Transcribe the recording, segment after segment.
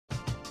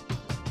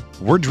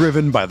We're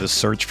driven by the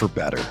search for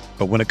better.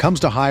 But when it comes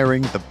to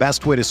hiring, the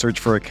best way to search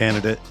for a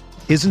candidate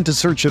isn't to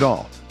search at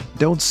all.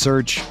 Don't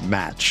search,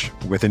 match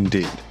with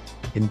Indeed.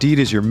 Indeed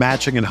is your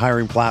matching and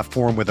hiring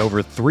platform with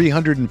over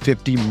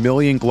 350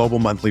 million global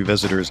monthly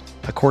visitors,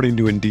 according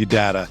to Indeed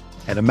data,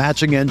 and a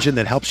matching engine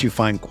that helps you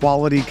find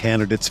quality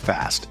candidates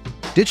fast.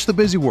 Ditch the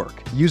busy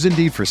work. Use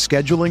Indeed for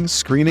scheduling,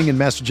 screening, and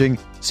messaging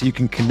so you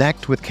can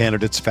connect with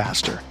candidates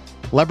faster.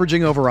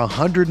 Leveraging over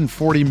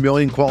 140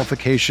 million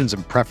qualifications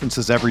and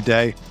preferences every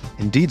day,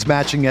 Indeed's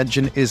matching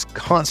engine is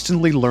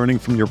constantly learning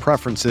from your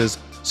preferences,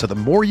 so the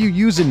more you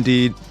use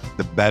Indeed,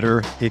 the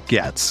better it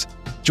gets.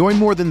 Join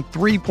more than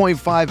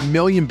 3.5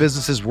 million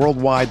businesses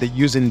worldwide that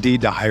use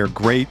Indeed to hire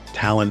great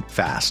talent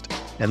fast.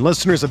 And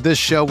listeners of this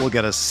show will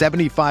get a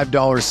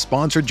 $75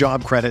 sponsored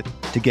job credit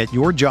to get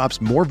your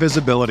jobs more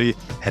visibility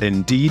at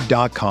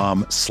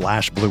Indeed.com/Blue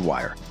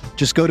Wire.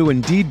 Just go to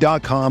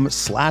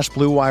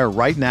Indeed.com/Blue Wire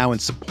right now and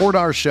support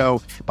our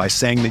show by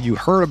saying that you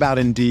heard about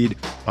Indeed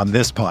on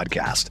this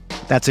podcast.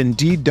 That's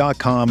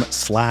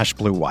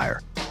Indeed.com/Blue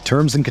Wire.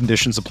 Terms and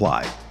conditions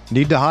apply.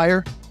 Need to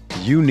hire?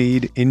 You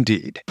need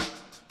Indeed.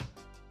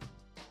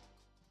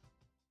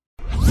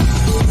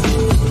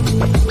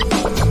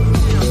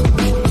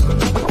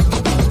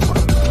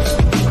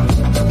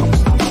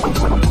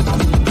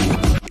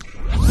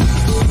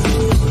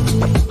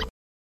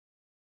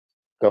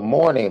 Good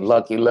morning,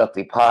 Lucky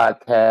Lefty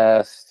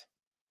Podcast.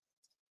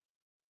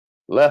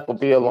 Left will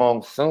be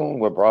along soon.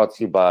 We're brought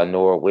to you by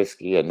Nora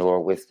Whiskey at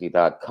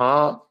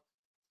NoraWhiskey.com.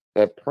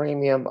 That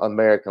premium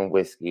American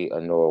whiskey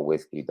at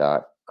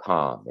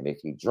NoraWhiskey.com. And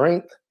if you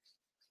drink,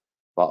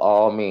 by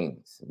all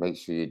means, make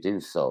sure you do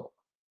so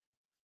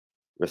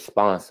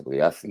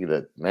responsibly. I see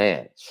that,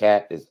 man,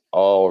 chat is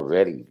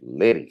already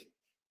litty.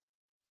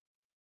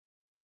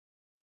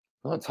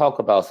 I'm going to talk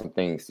about some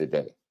things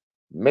today.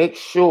 Make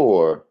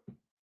sure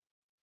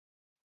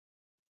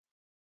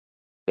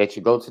that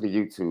you go to the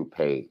YouTube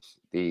page.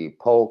 The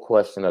poll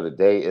question of the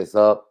day is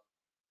up.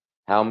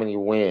 How many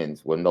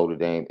wins will Notre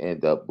Dame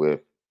end up with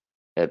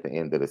at the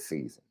end of the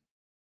season?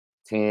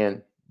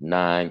 10,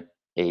 9,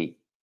 8,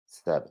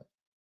 7.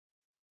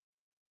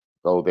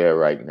 Go there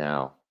right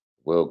now.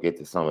 We'll get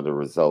to some of the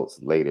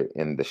results later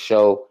in the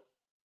show.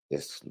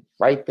 It's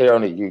right there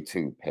on the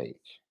YouTube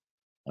page.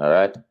 All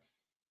right?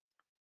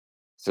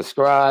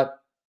 Subscribe,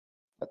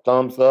 a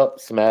thumbs up,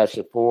 smash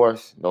it for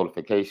us,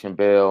 notification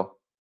bell.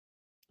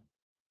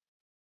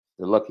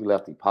 The Lucky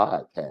Lefty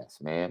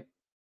Podcast, man.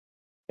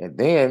 And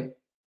then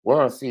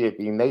we're on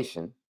CFP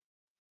Nation,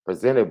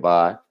 presented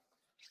by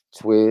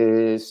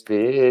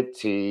Twisted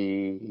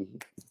Tea.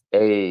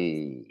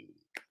 Hey.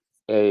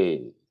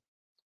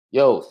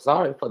 Yo,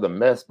 sorry for the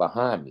mess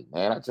behind me,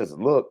 man. I just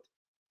looked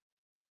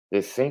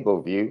this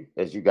single view,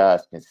 as you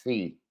guys can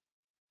see,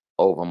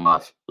 over my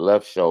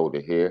left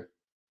shoulder here.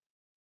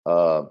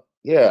 I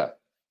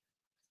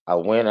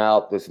went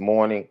out this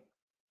morning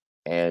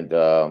and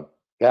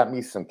got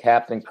me some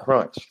Captain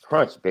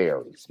Crunch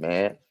berries,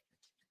 man.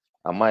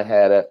 I might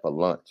have that for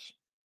lunch.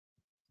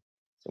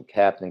 Some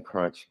Captain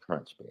Crunch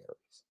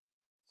berries.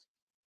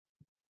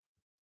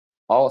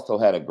 Also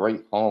had a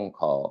great phone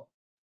call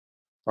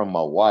from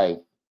my wife,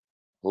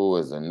 who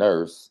is a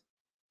nurse,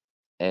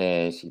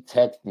 and she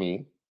texted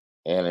me,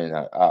 and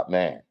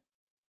man,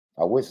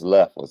 I wish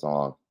Left was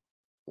on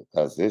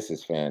because this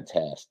is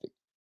fantastic.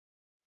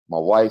 My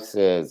wife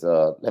says,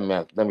 let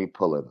me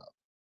pull it up.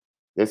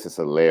 This is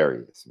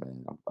hilarious,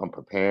 man. I'm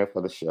preparing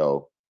for the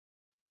show.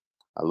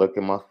 I look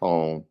at my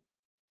phone,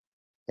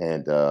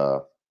 and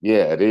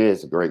it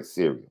is a great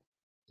cereal.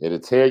 It'll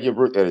tear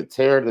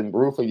the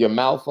roof of your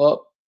mouth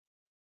up,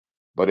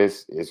 but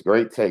it's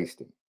great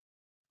tasting.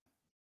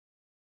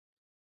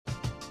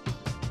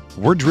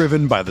 We're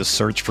driven by the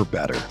search for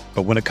better.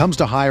 But when it comes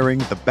to hiring,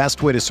 the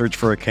best way to search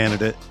for a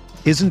candidate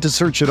isn't to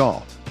search at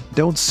all.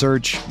 Don't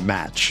search,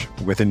 match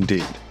with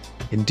Indeed.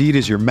 Indeed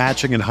is your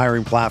matching and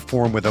hiring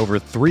platform with over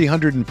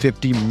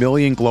 350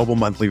 million global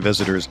monthly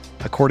visitors,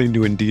 according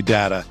to Indeed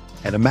data,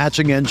 and a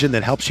matching engine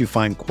that helps you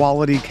find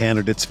quality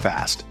candidates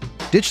fast.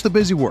 Ditch the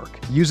busy work.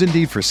 Use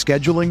Indeed for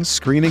scheduling,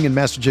 screening, and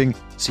messaging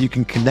so you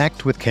can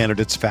connect with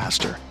candidates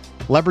faster.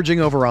 Leveraging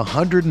over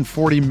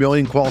 140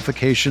 million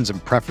qualifications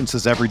and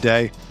preferences every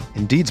day,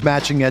 Indeed's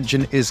matching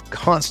engine is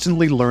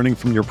constantly learning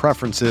from your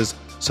preferences,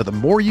 so the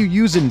more you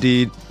use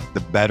Indeed, the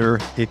better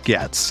it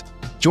gets.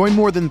 Join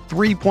more than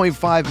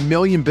 3.5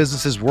 million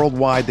businesses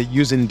worldwide that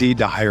use Indeed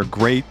to hire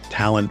great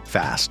talent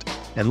fast.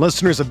 And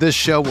listeners of this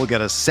show will get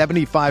a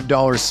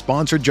 $75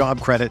 sponsored job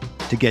credit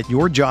to get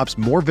your jobs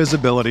more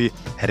visibility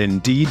at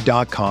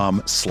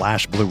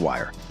Indeed.com/Blue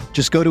Wire.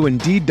 Just go to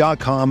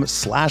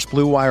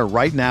Indeed.com/Blue Wire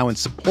right now and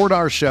support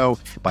our show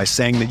by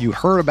saying that you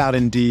heard about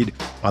Indeed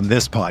on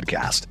this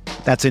podcast.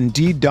 That's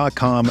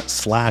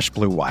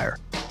Indeed.com/Blue Wire.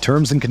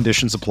 Terms and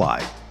conditions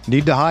apply.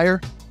 Need to hire?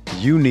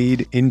 You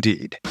need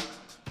Indeed.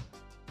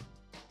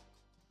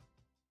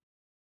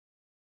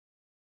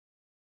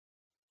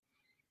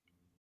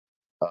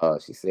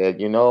 She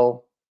said,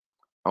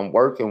 I'm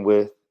working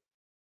with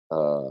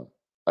a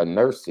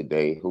nurse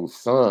today whose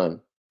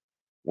son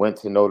went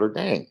to Notre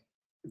Dame.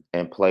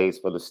 and plays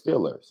for the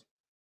Steelers.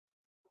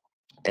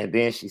 And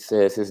then she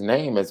says his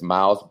name is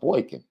Miles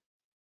Boykin.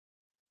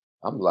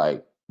 I'm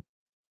like,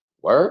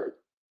 word?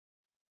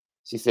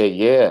 She said,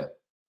 yeah,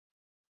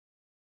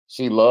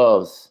 she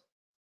loves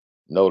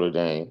Notre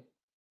Dame.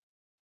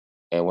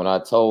 And when I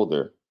told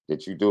her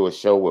that you do a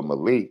show with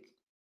Malik,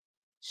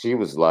 she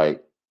was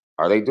like,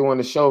 are they doing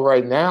the show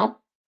right now?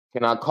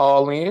 Can I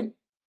call in?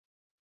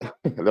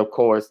 And of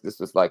course, this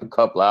was like a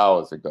couple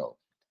hours ago.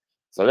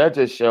 So that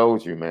just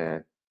shows you,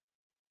 man,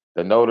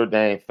 the Notre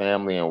Dame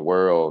family and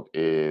world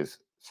is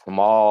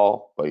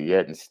small, but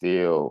yet and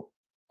still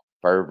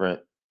fervent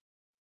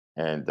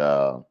and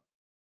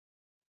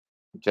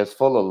just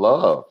full of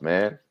love,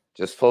 man.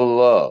 Just full of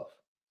love.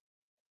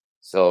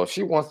 So if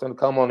she wants them to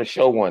come on the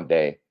show one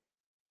day,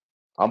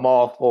 I'm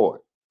all for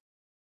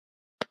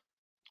it.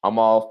 I'm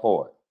all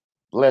for it.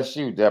 Bless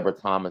you, Deborah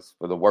Thomas,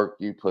 for the work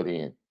you put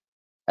in.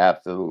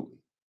 Absolutely.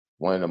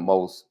 One of the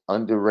most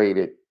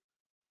underrated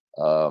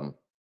um,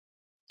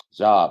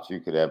 jobs you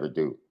could ever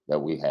do that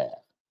we have,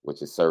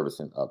 which is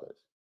servicing others.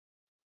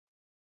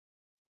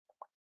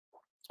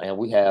 And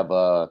we have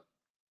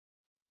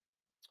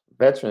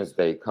Veterans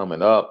Day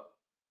coming up.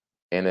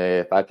 And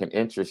if I can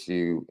interest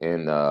you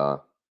in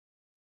a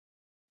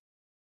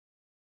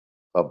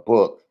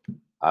book,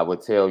 I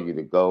would tell you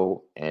to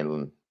go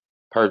and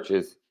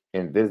purchase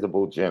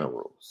Invisible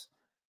Generals.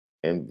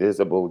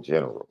 Invisible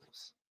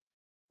Generals.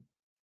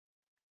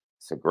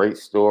 It's a great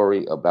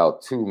story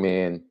about two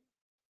men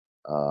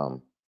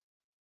um,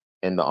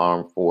 in the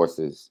armed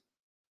forces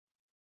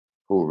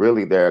who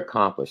really their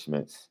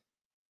accomplishments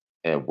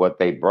and what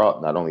they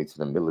brought not only to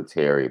the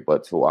military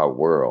but to our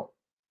world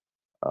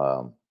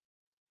um,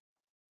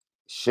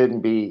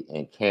 shouldn't be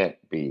and can't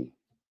be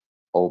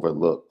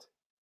overlooked,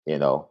 you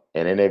know.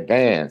 And in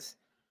advance,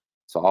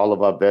 to all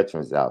of our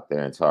veterans out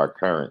there and to our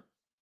current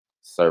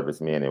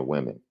servicemen and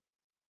women,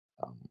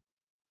 um,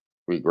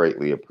 we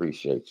greatly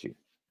appreciate you,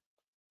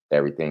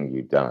 everything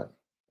you've done,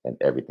 and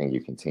everything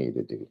you continue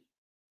to do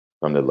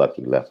from the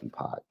Lucky Lefty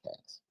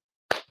podcast.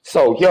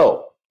 So,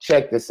 yo,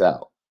 check this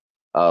out.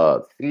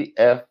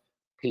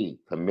 CFP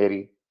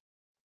committee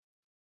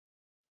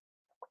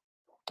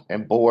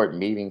and board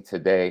meeting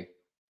today.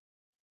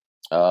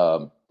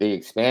 The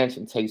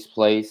expansion takes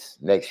place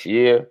next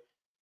year.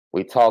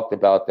 We talked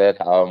about that,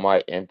 how it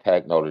might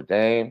impact Notre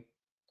Dame.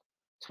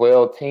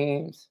 12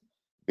 teams.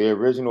 The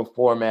original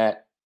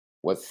format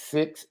was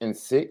 6 and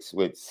 6,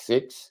 with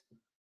 6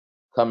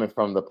 coming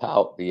from the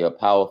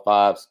Power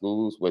 5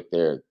 schools with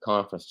their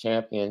conference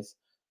champions,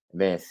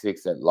 and then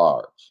 6 at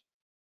large.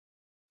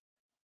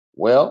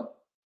 Well,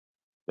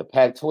 the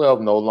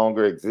Pac-12 no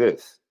longer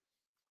exists.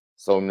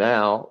 So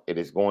now it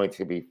is going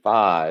to be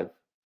 5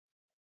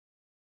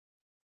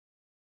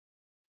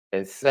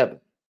 and 7.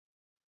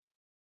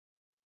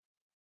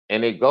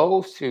 And it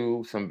goes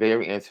to some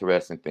very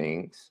interesting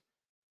things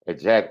that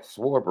Jack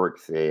Swarbrick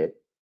said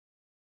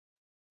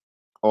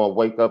on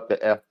Wake Up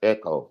the F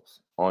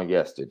Echoes on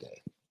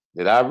yesterday.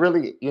 That I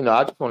really,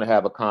 I just want to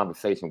have a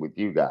conversation with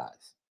you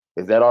guys.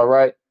 Is that all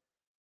right?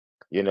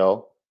 You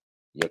know,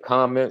 your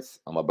comments,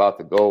 I'm about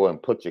to go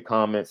and put your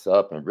comments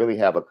up and really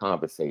have a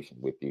conversation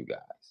with you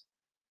guys.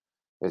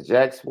 As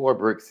Jack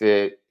Swarbrick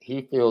said,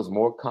 he feels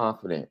more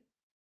confident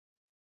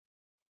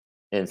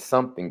in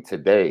something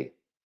today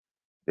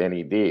than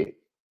he did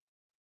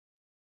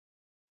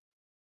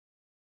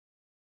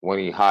when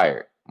he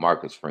hired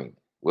Marcus Freeman.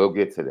 We'll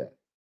get to that.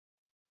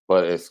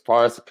 But as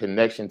far as the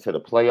connection to the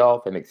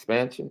playoff and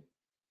expansion,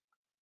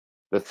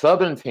 the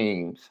Southern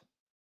teams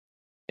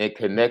in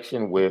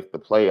connection with the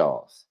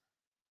playoffs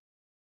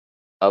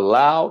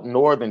allow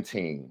Northern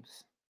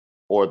teams,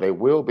 or they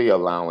will be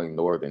allowing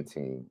Northern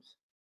teams,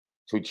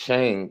 to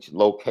change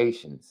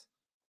locations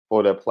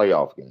for their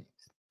playoff games.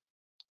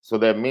 So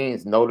that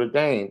means Notre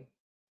Dame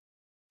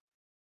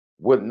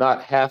would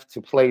not have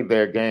to play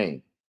their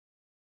game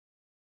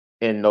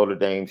in Notre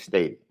Dame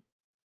Stadium.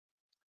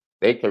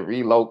 They could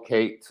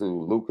relocate to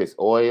Lucas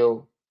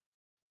Oil.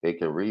 They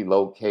could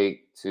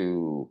relocate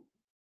to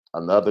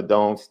another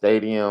dome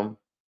stadium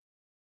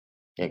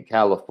in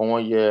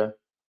California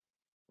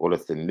with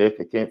a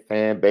significant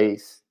fan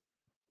base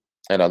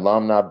and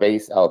alumni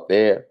base out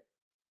there.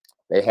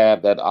 They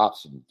have that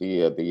option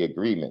via the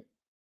agreement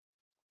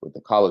with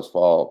the College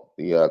Fall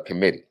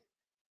committee.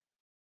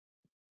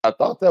 I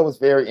thought that was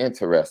very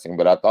interesting,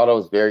 but I thought it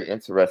was very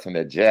interesting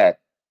that Jack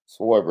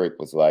Swarbrick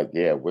was like,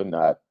 yeah,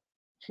 we're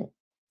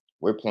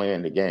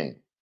playing the game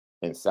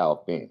in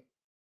South Bend.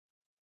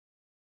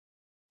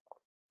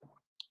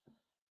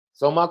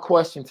 So my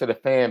question to the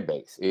fan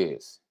base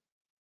is,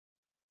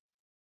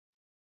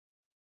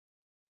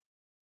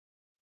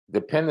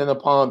 depending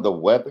upon the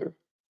weather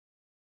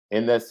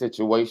in that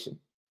situation,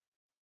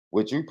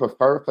 would you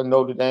prefer for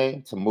Notre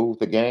Dame to move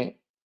the game?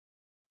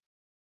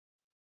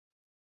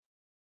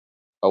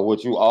 Or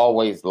would you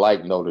always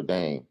like Notre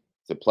Dame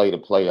to play the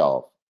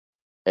playoff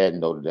at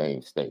Notre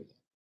Dame Stadium?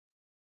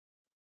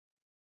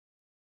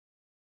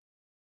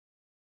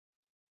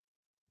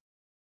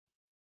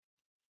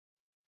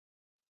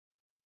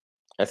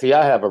 And see,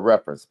 I have a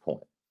reference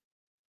point.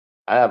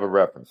 I have a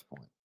reference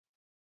point.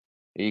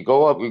 You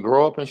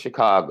grow up in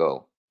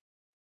Chicago.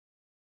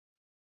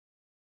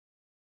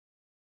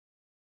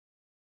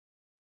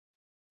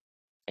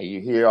 And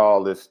you hear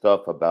all this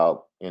stuff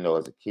about,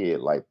 as a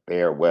kid, like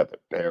bear weather,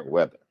 bear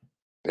weather,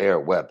 bear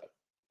weather,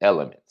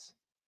 elements.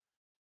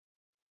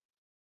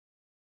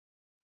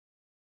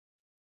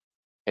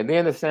 And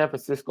then the San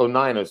Francisco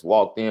Niners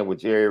walked in with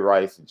Jerry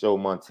Rice and Joe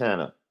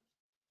Montana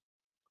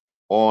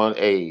on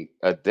a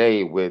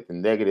day with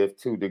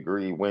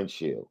 -2-degree wind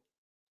chill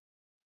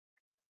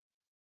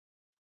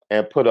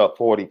and put up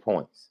 40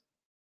 points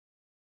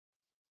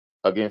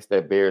against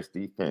that Bears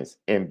defense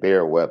in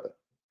bear weather.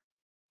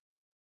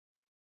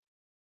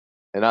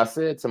 And I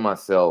said to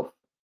myself,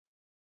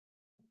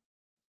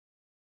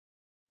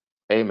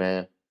 hey,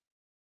 man,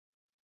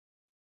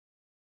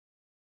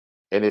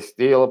 and it's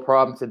still a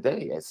problem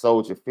today at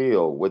Soldier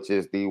Field, which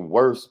is the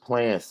worst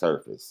playing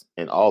surface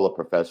in all of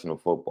professional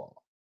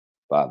football,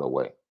 by the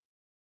way.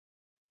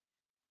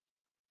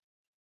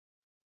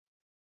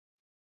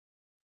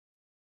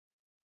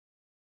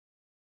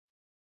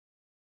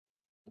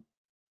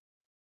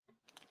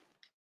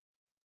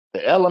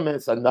 The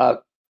elements are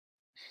not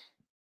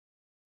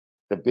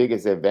the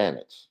biggest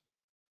advantage.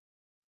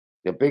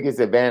 The biggest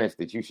advantage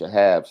that you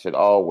should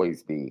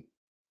always be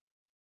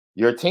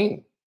your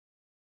team,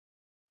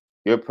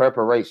 your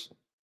preparation,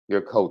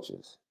 your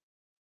coaches.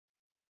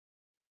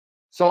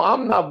 So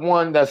I'm not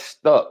one that's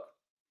stuck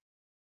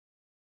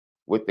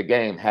with the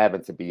game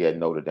having to be at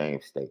Notre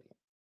Dame Stadium.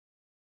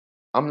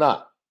 I'm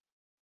not.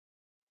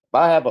 If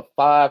I have a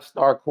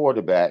 5-star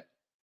quarterback,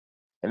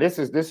 and this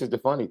is the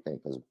funny thing,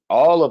 because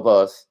all of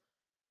us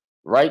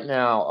right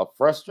now are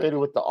frustrated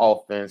with the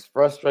offense,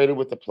 frustrated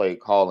with the play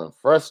calling,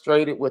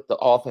 frustrated with the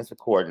offensive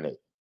coordinator.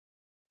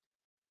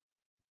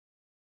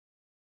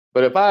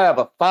 But if I have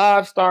a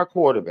 5-star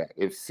quarterback,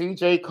 if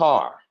CJ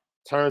Carr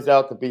turns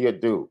out to be a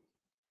dude,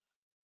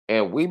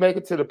 and we make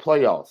it to the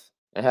playoffs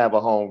and have a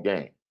home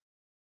game,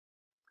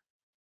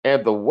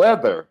 and the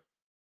weather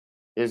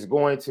is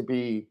going to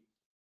be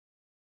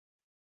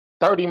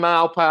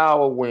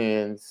 30-mile-per-hour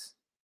winds,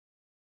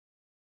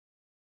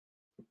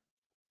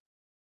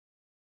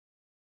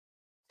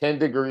 10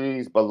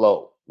 degrees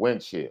below,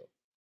 wind chill.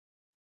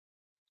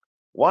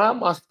 Why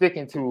am I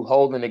sticking to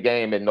holding the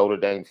game at Notre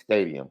Dame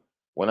Stadium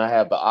when I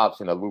have the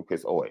option of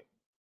Lucas Oil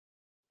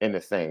in the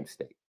same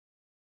state?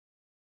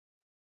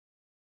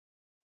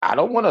 I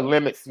don't want to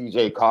limit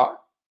CJ Carr.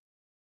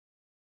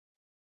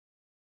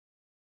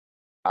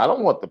 I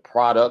don't want the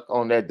product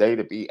on that day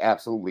to be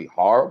absolutely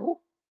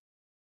horrible.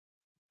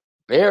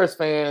 Bears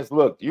fans,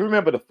 look, do you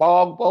remember the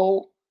Fog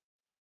Bowl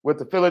with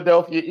the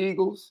Philadelphia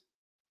Eagles?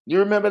 You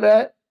remember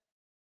that?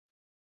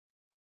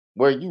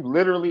 Where you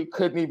literally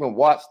couldn't even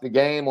watch the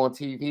game on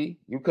TV.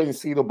 You couldn't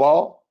see the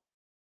ball.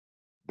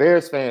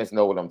 Bears fans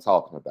know what I'm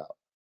talking about.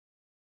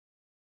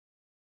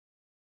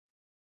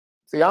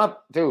 See, I'm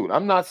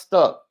not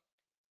stuck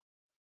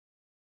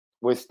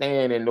with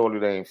staying in Notre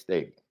Dame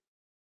Stadium,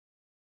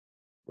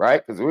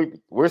 right? Because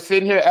we're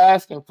sitting here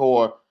asking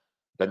for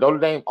the Notre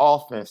Dame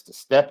offense to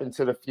step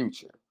into the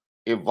future,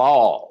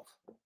 evolve,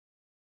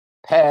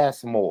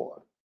 pass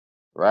more,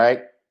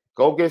 right?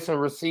 Go get some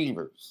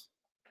receivers.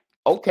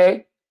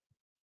 Okay.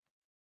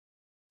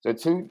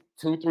 So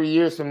 3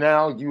 years from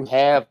now, you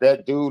have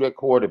that dude at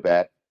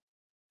quarterback,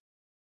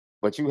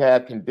 but you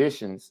have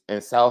conditions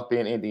in South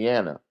Bend,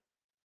 Indiana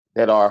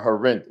that are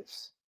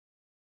horrendous.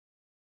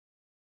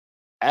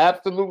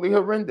 Absolutely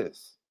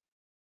horrendous.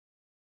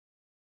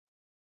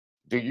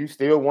 Do you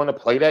still want to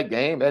play that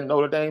game at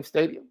Notre Dame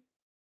Stadium?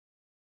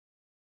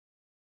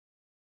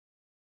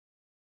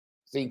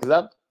 See,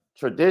 because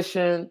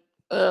tradition,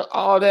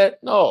 all that,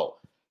 no.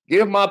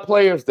 Give my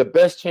players the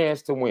best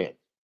chance to win.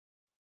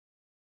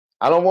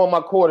 I don't want my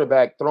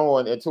quarterback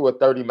throwing into a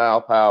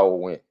 30-mile-per-hour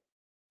wind.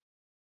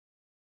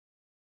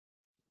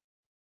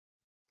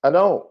 I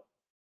don't.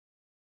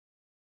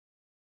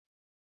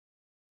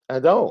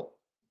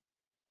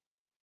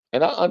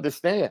 And I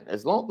understand,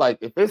 as long like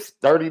if it's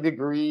 30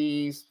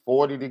 degrees,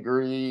 40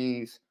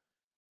 degrees,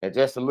 and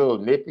just a little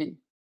nippy,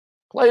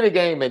 play the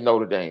game at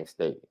Notre Dame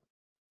Stadium.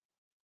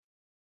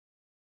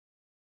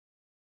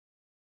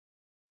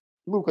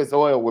 Lucas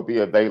Oil would be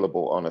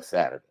available on a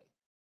Saturday.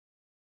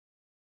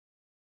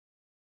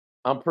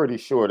 I'm pretty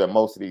sure that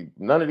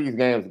none of these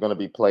games are going to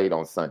be played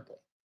on Sunday.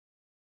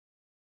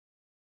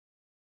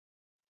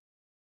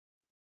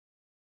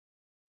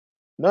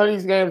 None of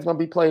these games are going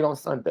to be played on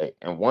Sunday.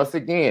 And once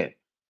again,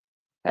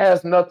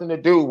 has nothing to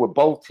do with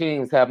both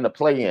teams having to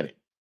play in it.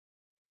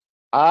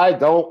 I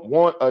don't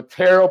want a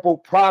terrible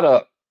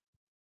product.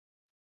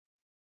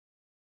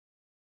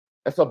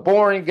 It's a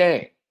boring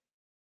game.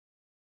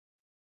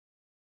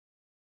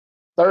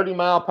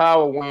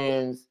 30-mile-per-hour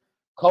winds,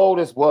 cold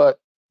as what?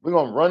 We're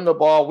going to run the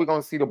ball. We're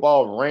going to see the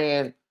ball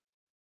ran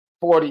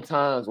 40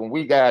 times when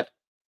we got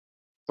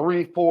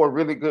 3-4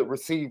 really good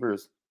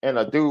receivers and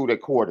a dude at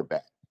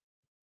quarterback.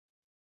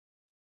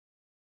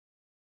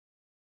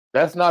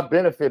 That's not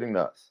benefiting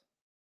us.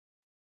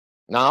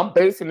 Now, I'm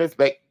basing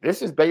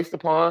this is based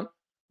upon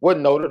what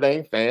Notre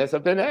Dame fans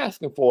have been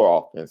asking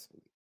for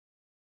offensively.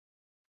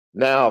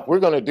 Now, if we're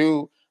going to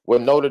do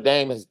what Notre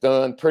Dame has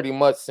done pretty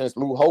much since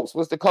Lou Holtz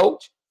was the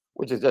coach,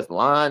 which is just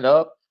line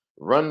up,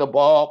 run the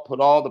ball, put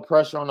all the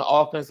pressure on the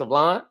offensive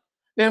line,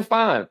 then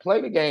fine,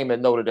 play the game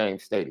at Notre Dame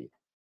Stadium.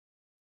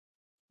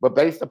 But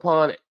based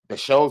upon the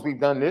shows we've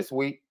done this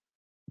week,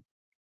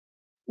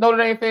 Notre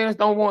Dame fans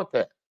don't want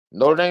that.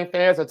 Notre Dame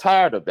fans are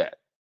tired of that.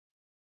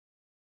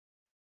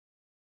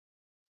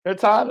 They're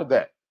tired of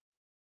that.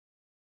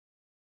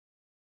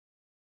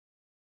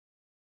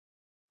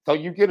 So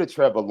you get a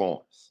Trevor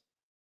Lawrence.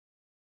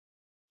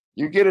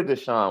 You get a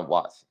Deshaun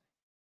Watson.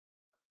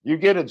 You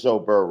get a Joe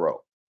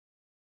Burrow.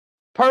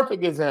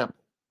 Perfect example.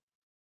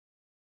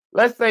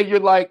 Let's say you're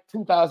like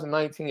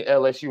 2019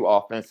 LSU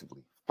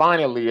offensively,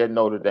 finally at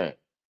Notre Dame.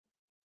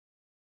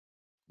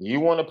 You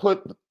want to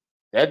put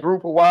that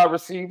group of wide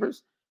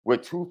receivers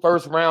with 2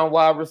 first-round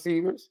wide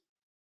receivers,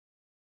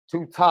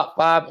 2 top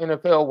 5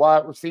 NFL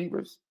wide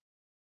receivers,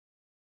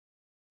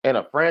 and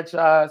a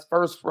franchise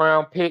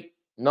first-round pick,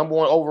 number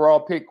 1 overall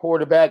pick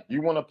quarterback.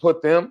 You want to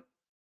put them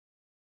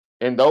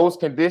in those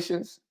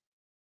conditions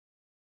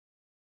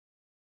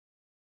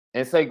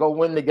and say go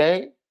win the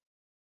game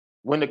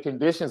when the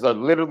conditions are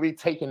literally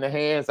taking the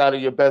hands out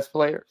of your best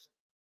players?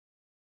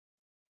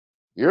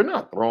 You're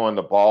not throwing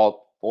the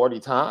ball 40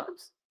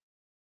 times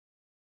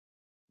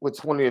with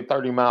 20 to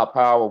 30 mile per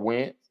hour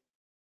winds,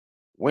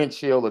 wind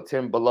chill of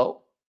 10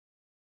 below.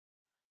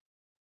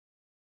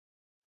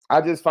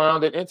 I just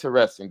found it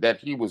interesting that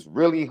he was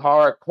really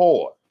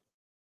hardcore,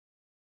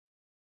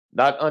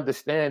 not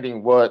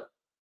understanding what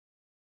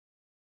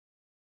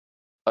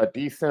a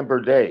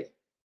December day.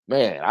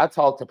 Man, I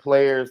talked to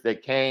players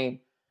that came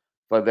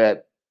for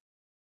that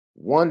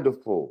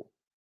wonderful,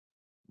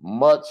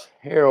 much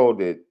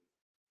heralded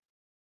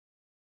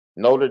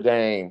Notre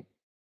Dame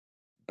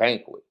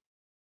banquet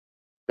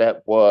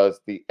that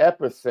was the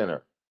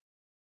epicenter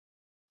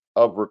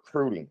of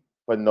recruiting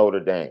for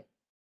Notre Dame,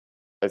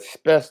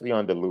 especially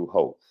under Lou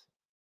Holtz.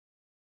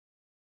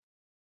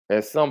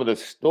 And some of the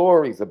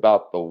stories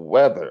about the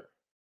weather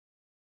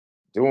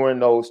during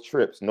those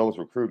trips, those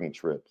recruiting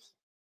trips.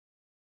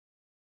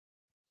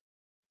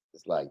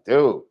 It's like,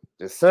 dude,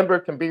 December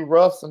can be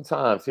rough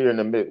sometimes here in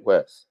the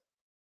Midwest.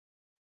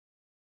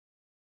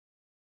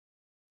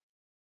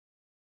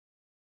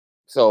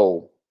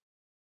 So,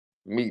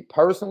 me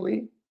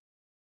personally,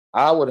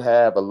 I would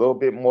have a little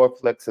bit more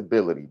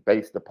flexibility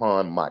based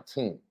upon my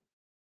team.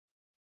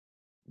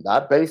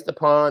 Not based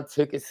upon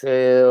ticket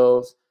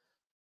sales,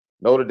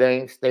 Notre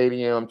Dame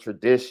Stadium,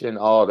 tradition,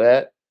 all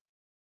that.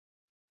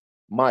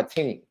 My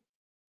team.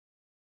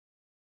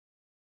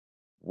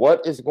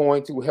 What is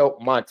going to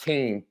help my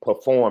team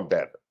perform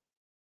better?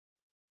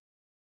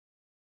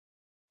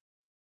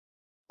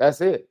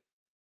 That's it.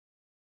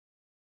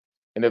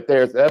 And if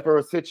there's ever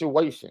a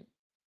situation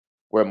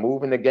where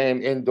moving the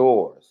game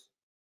indoors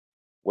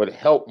would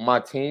help my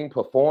team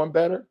perform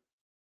better,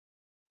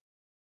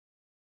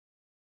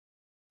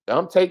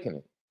 I'm taking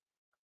it.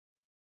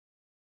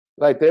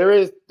 Like there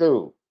is,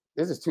 dude,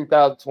 this is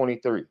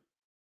 2023.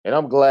 And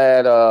I'm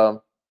glad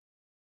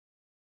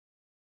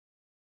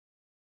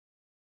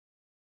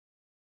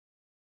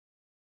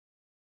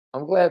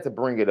to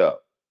bring it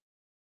up.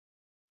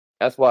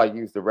 That's why I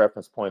used the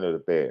reference point of the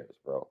Bears,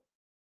 bro.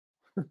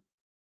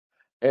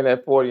 And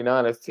that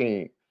 49ers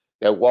team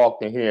that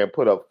walked in here and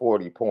put up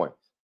 40 points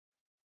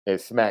and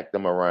smacked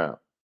them around.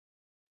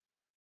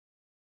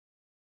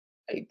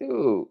 Hey,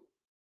 dude.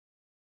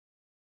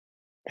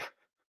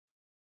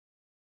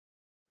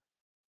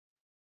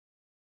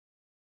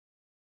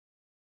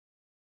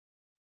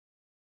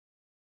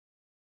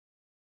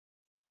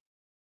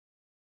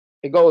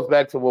 It goes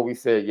back to what we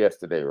said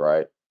yesterday,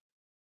 right?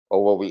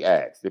 Or what we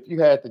asked. If you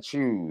had to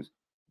choose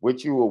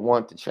which you would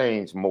want to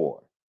change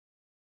more,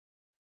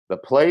 the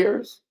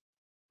players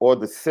or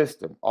the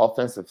system,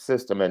 offensive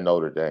system at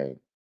Notre Dame,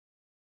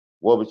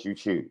 what would you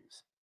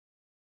choose?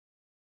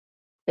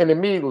 And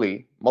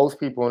immediately, most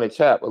people in the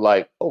chat were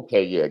like,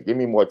 okay, yeah, give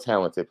me more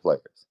talented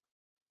players.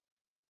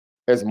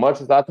 As much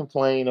as I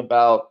complain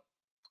about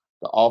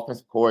the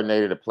offensive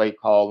coordinator, the play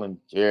calling,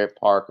 Jared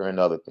Parker, and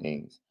other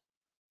things,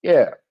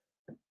 yeah,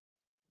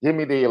 give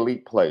me the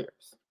elite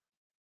players.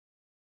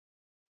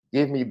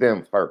 Give me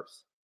them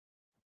first.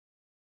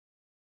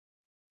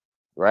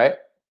 Right?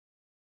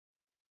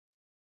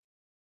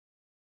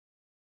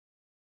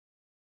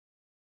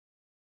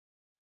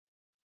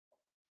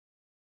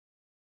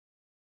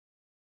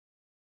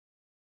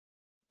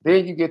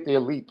 Then you get the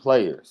elite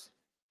players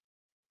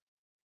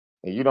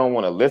and you don't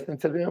want to listen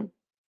to them.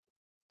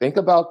 Think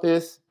about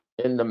this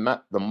in the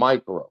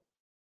micro,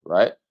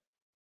 right?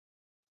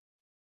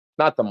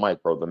 Not the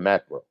micro, the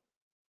macro.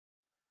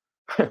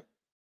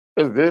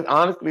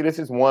 Honestly, this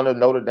is one of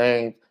Notre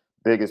Dame's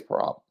biggest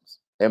problems,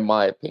 in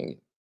my opinion.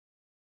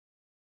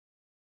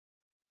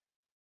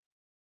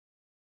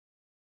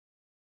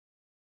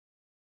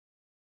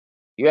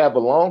 You have a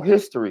long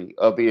history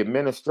of the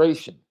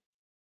administration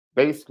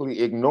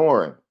basically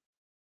ignoring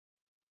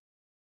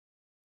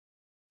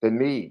the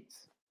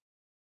needs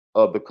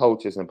of the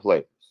coaches and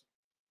players.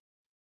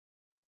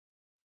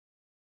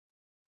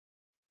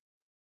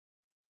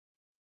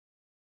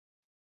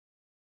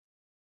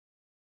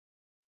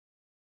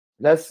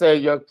 Let's say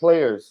your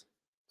players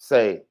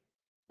say,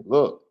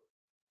 look,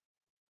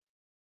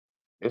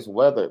 it's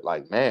weather,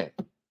 like, man,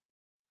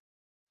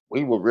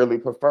 we would really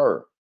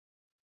prefer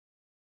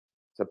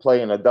to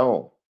play in a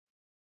dome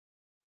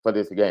for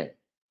this game.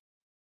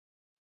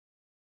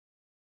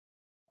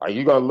 Are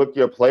you going to look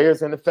your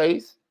players in the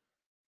face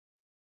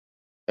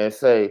and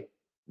say,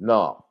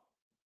 no,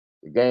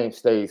 the game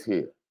stays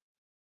here?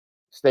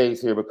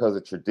 Stays here because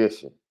of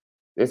tradition.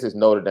 This is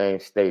Notre Dame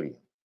Stadium.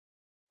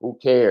 Who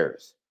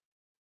cares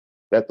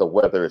that the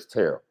weather is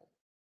terrible?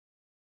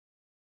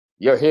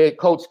 Your head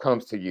coach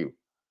comes to you.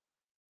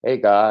 Hey,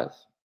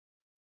 guys,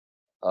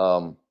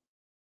 it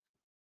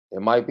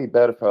might be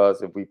better for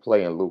us if we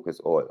play in Lucas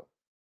Oil.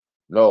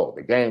 No,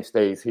 the game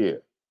stays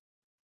here.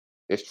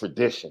 It's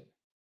tradition.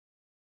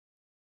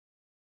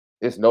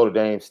 It's Notre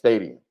Dame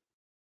Stadium.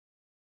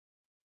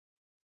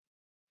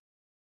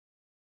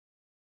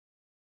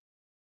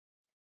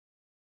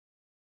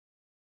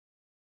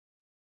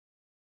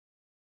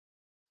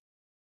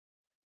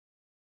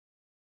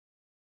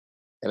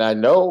 And I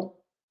know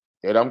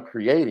that I'm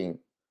creating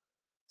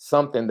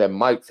something that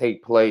might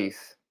take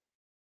place.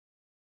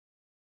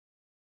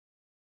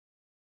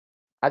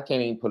 I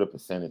can't even put a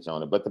percentage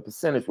on it, but the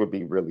percentage would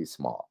be really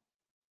small.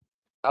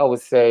 I would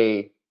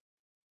say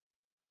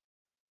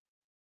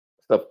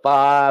it's a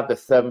 5 to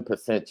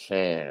 7%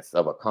 chance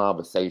of a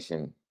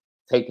conversation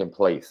taking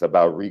place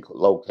about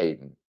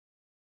relocating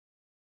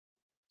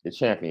the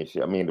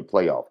championship, the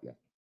playoff game.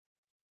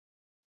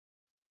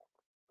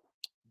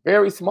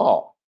 Very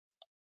small.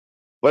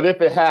 But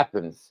if it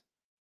happens,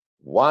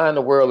 why in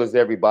the world is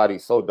everybody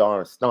so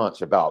darn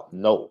staunch about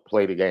no,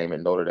 play the game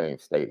in Notre Dame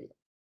Stadium?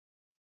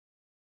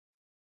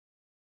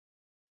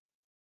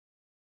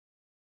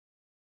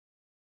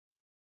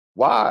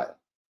 Why?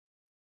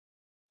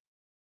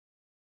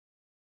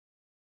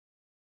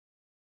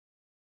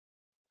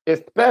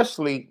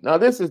 Especially now,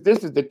 this is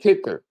the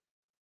kicker.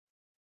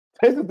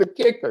 This is the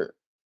kicker.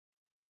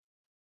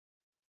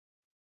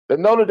 The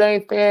Notre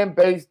Dame fan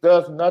base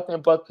does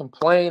nothing but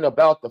complain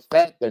about the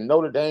fact that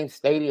Notre Dame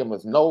Stadium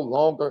is no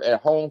longer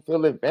at home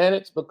field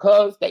advantage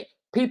because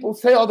people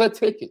sell their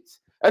tickets.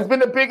 That's been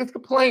the biggest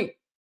complaint.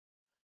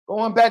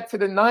 Going back to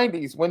the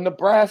 90s when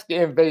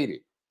Nebraska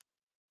invaded.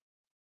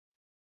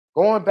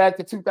 Going back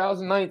to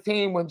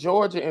 2019 when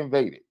Georgia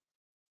invaded.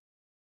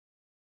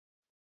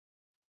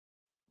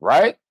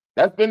 Right?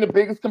 That's been the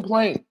biggest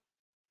complaint.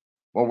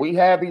 When we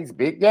have these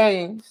big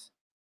games,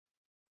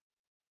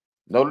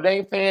 Notre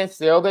Dame fans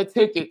sell their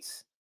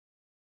tickets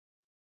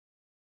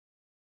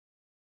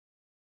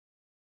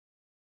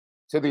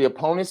to the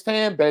opponent's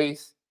fan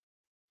base,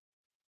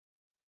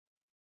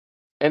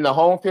 and the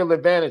home field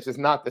advantage is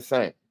not the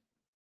same.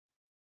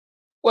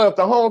 Well, if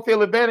the home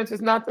field advantage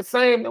is not the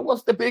same, then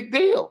what's the big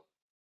deal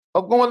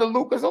of going to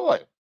Lucas Oil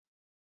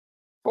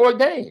for a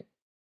game?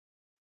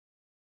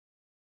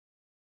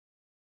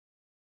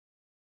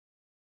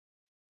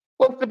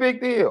 What's the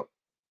big deal?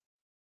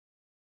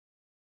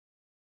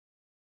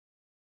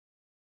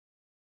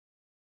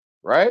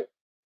 Right?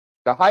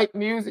 The hype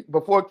music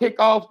before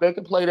kickoff, they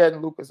can play that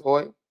in Lucas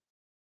Oil.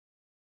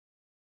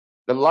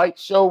 The light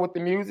show with the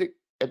music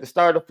at the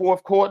start of the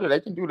fourth quarter, they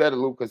can do that at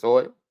Lucas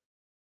Oil.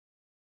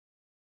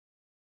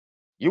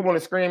 You want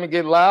to scream and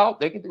get loud,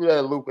 they can do that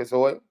at Lucas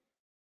Oil.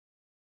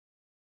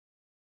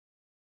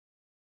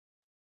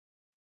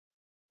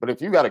 But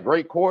if you got a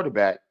great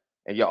quarterback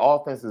and your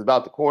offense is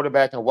about the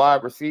quarterback and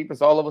wide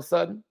receivers all of a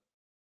sudden,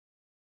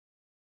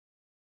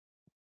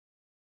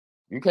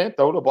 you can't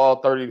throw the ball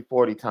 30 to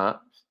 40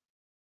 times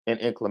in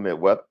inclement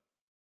weather.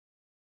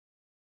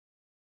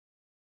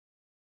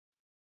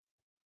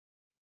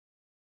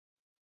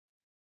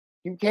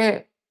 You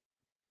can't.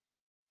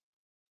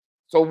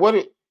 So what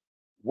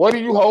are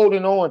you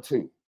holding on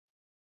to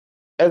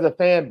as a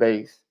fan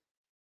base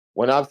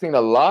when I've seen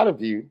a lot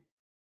of you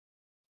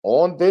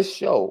on this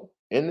show,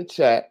 in the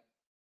chat,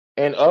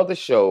 and other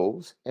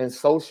shows and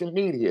social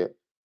media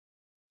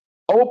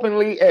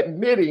openly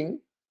admitting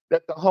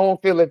that the home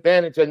field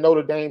advantage at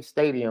Notre Dame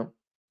Stadium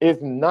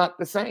is not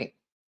the same?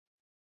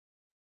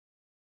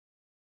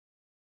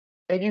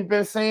 And you've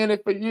been saying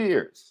it for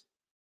years.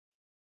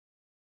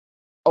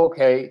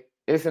 Okay,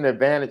 it's an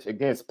advantage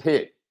against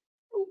Pitt.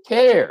 Who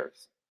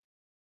cares?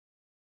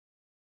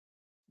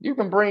 You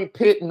can bring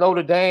Pitt and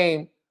Notre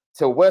Dame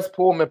to West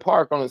Pullman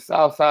Park on the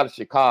south side of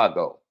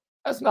Chicago.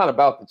 That's not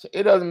about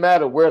it doesn't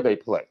matter where they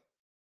play.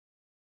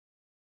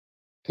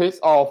 Pitt's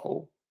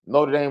awful.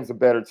 Notre Dame's a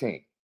better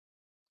team.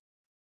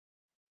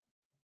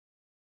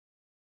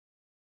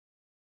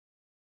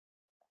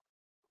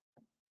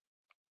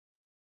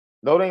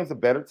 Notre Dame's a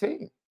better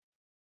team.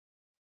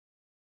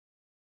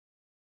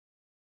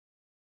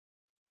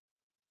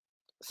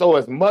 So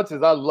as much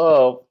as I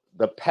love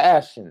the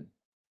passion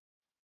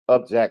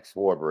of Jack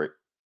Swarbrick,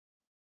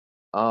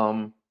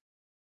 I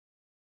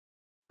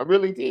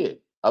really did.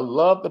 I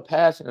love the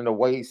passion and the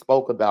way he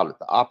spoke about it,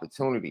 the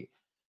opportunity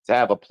to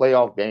have a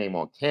playoff game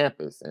on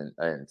campus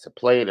and to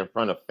play it in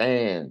front of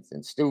fans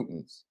and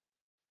students.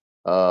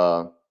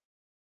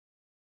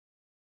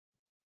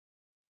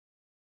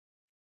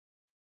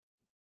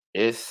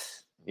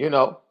 it's,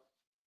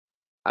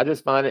 I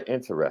just find it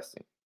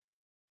interesting.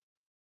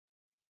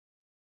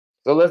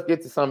 So let's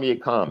get to some of your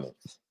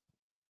comments.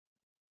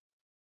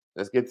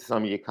 Let's get to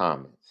some of your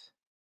comments.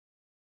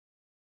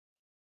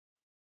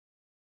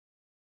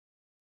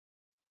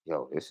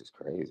 Yo, this is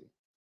crazy.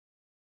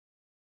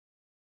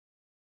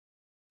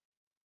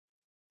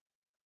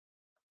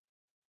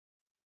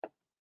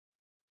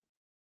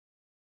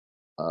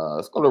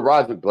 Let's go to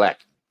Roger Black.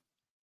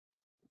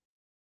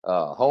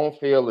 Home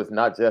field is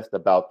not just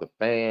about the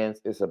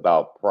fans, it's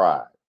about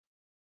pride.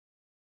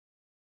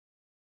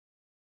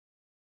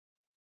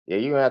 Yeah,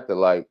 you have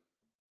to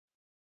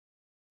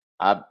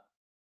I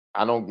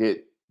I don't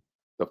get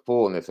the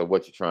fullness of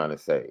what you're trying to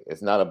say.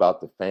 It's not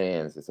about the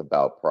fans, it's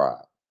about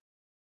pride.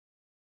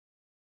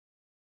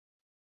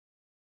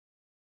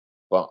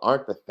 But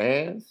aren't the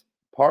fans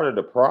part of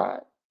the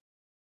pride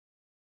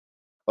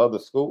of the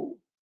school?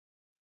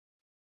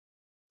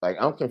 Like,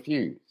 I'm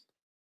confused.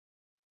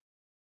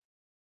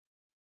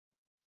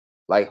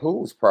 Like,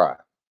 whose pride?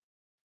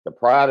 The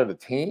pride of the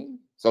team?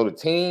 So the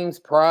team's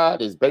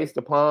pride is based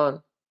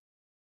upon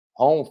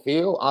home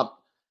field?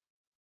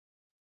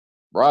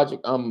 Roger,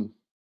 I'm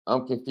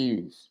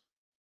confused.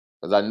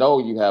 Because I know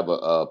you have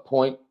a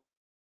point,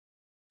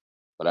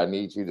 but I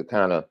need you to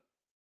kind of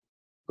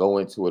go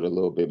into it a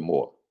little bit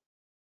more.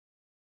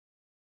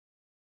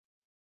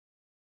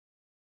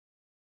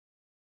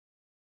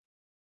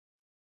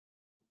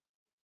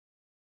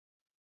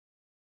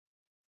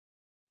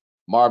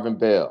 Marvin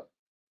Bell.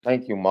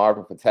 Thank you,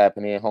 Marvin, for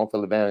tapping in. Home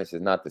field advantage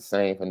is not the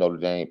same for Notre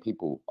Dame.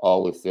 People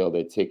always sell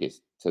their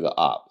tickets to the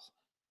ops.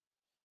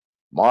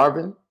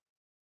 Marvin,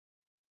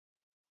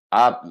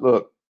 I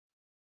look,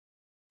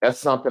 that's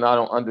something I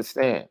don't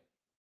understand,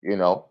 you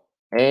know.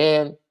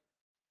 And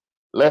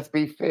let's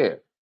be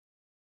fair.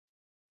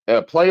 At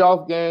a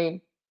playoff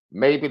game,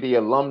 maybe the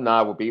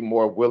alumni will be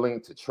more willing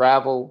to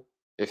travel,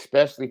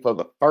 especially for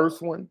the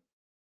first one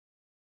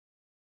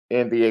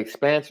in the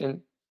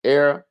expansion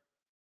era.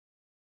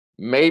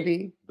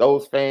 Maybe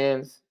those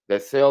fans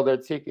that sell their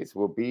tickets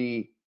will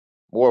be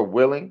more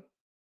willing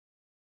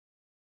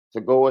to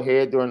go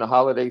ahead during the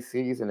holiday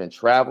season and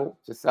travel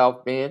to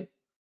South Bend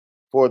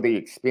for the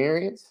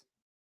experience,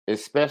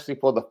 especially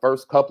for the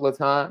first couple of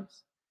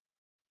times.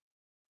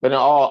 But in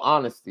all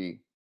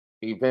honesty,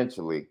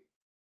 eventually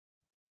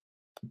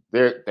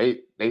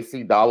they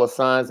see dollar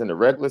signs in the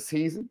regular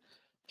season.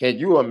 Can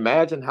you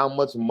imagine how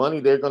much money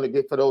they're going to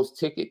get for those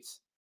tickets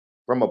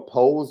from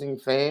opposing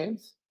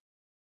fans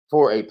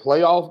for a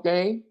playoff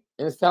game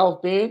in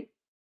South Bend?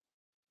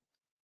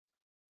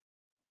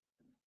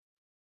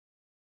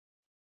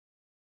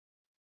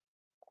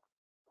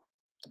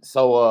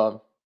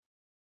 So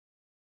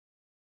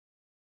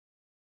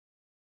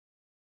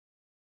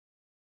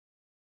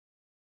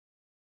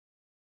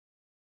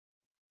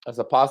that's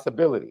a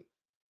possibility.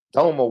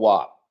 Doma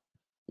Wop.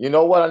 You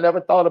know what? I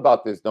never thought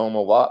about this,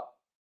 Doma Wop.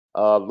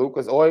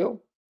 Lucas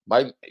Oil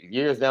might,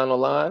 years down the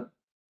line,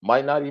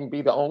 might not even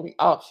be the only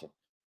option.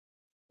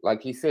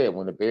 Like he said,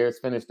 when the Bears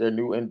finish their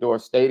new indoor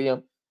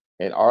stadium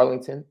in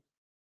Arlington,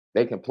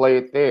 they can play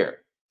it there.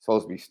 It's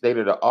supposed to be state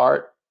of the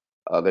art.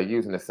 They're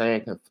using the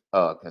same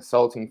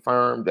consulting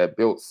firm that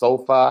built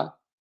SoFi,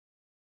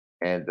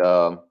 and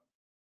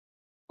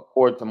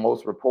according to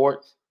most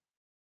reports,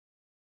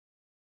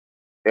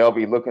 they'll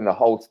be looking to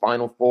host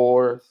Final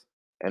Fours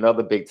and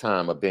other big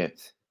time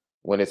events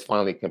when it's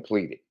finally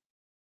completed.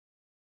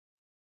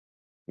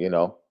 You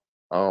know,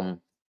 um,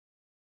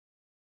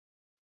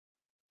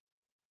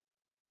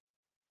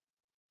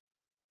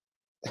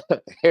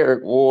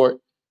 Eric Ward,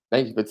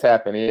 thank you for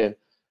tapping in.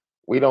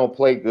 We don't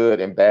play good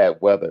in bad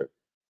weather.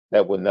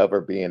 That will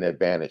never be an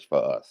advantage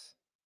for us.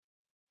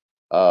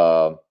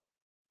 Uh,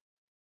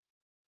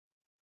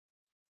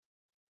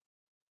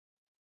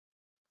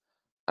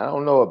 I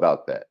don't know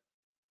about that.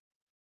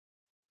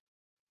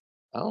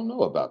 I don't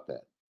know about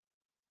that.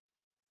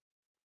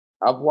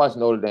 I've watched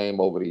Notre Dame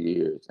over the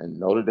years, and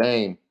Notre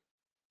Dame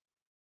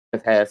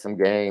has had some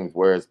games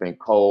where it's been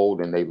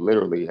cold and they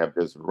literally have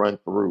just run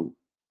through,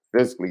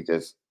 physically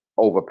just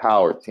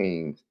overpowered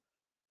teams,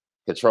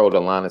 controlled the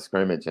line of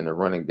scrimmage, and the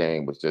running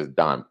game was just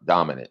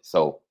dominant.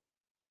 So,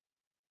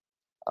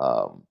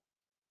 um,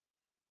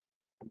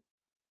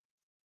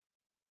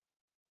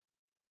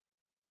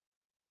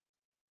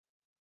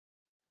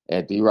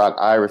 and D Rock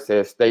Ira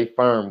says, stay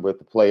firm with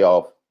the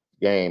playoff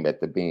game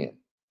at the Bend.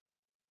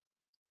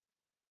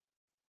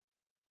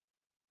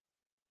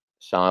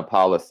 Sean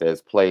Paula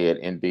says, play it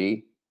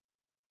indeed.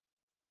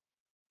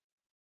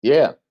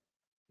 Yeah,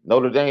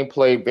 Notre Dame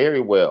played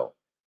very well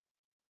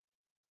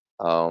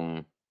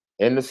um,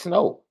 in the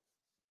snow.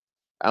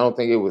 I don't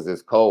think it was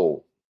as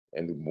cold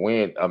and the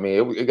wind. I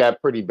mean, it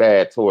got pretty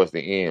bad towards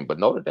the end, but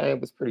Notre Dame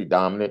was pretty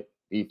dominant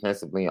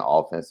defensively and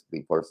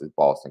offensively versus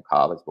Boston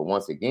College. But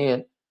once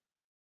again,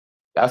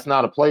 that's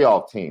not a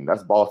playoff team.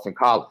 That's Boston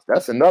College.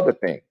 That's another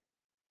thing,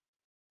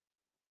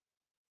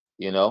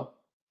 you know,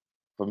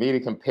 for me to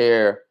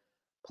compare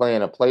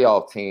playing a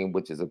playoff team,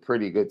 which is a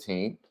pretty good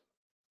team,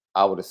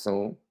 I would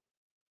assume,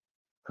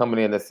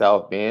 coming into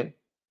South Bend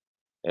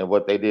and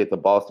what they did to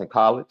Boston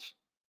College,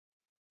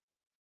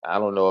 I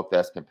don't know if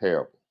that's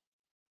comparable.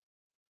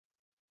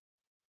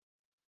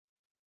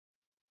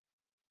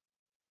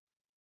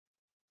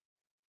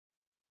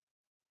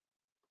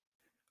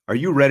 Are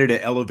you ready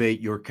to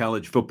elevate your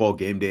college football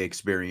game day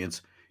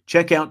experience?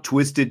 Check out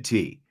Twisted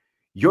Tea,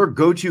 your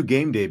go-to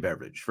game day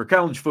beverage for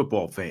college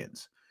football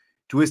fans.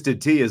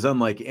 Twisted Tea is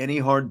unlike any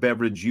hard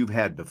beverage you've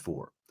had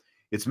before.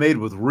 It's made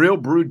with real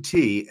brewed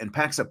tea and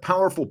packs a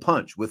powerful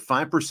punch with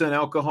 5%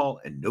 alcohol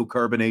and no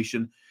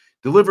carbonation,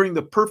 delivering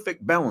the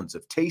perfect balance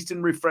of taste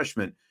and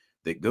refreshment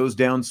that goes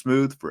down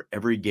smooth for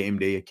every game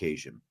day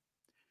occasion.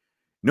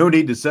 No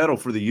need to settle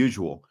for the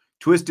usual.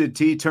 Twisted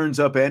Tea turns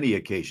up any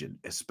occasion,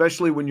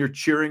 especially when you're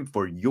cheering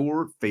for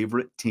your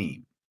favorite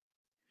team.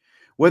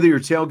 Whether you're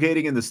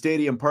tailgating in the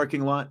stadium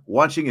parking lot,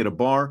 watching at a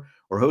bar,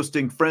 or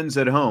hosting friends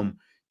at home,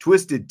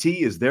 Twisted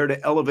Tea is there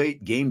to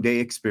elevate game day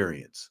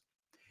experience.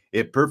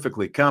 It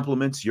perfectly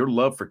complements your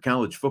love for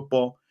college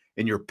football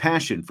and your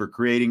passion for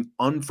creating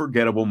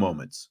unforgettable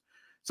moments.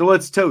 So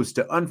let's toast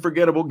to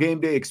unforgettable game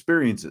day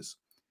experiences.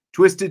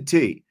 Twisted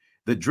Tea,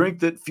 the drink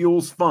that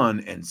fuels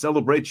fun and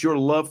celebrates your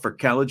love for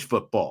college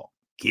football.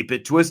 Keep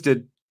it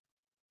twisted.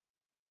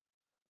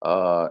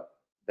 There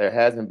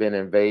hasn't been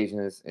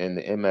invasions in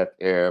the MF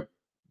era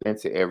been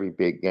to every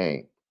big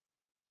game.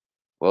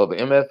 Well, the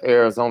MF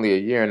era is only a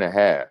year and a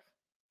half,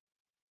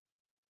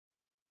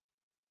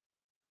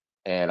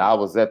 and I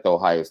was at the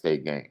Ohio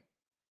State game.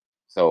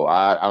 So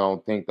I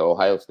don't think the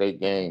Ohio State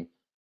game,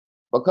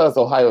 because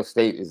Ohio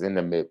State is in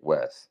the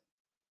Midwest,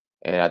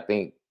 and I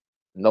think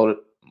Notre,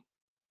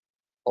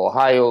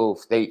 Ohio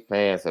State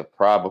fans have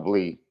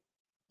probably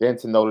been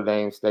to Notre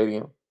Dame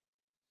Stadium.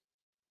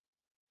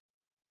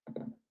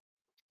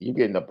 You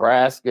get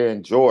Nebraska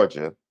and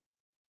Georgia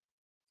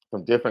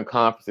from different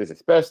conferences,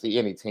 especially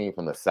any team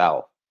from the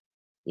South,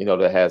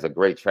 that has a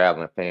great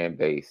traveling fan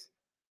base.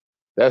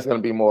 That's going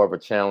to be more of a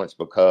challenge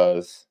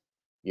because,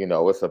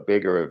 it's a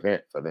bigger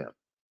event for them.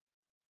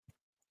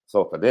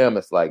 So for them,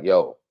 it's like,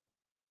 yo,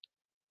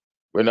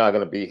 we're not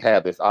going to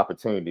have this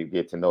opportunity to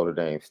get to Notre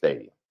Dame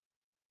Stadium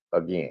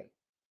again.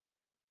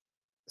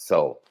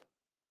 So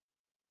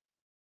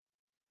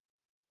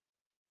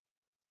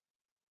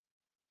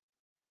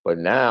but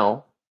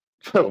now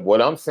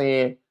what I'm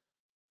seeing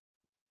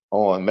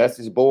on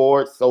message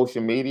boards,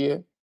 social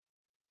media,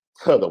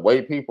 the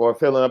way people are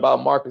feeling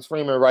about Marcus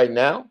Freeman right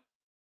now,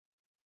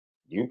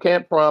 you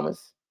can't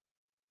promise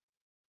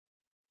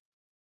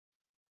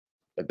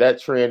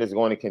that trend is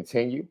going to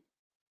continue.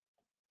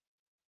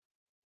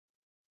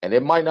 And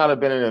it might not have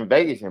been an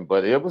invasion,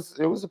 but it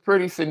was a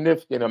pretty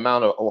significant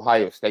amount of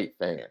Ohio State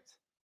fans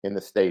in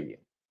the stadium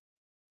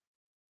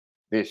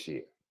this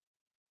year.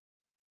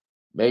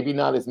 Maybe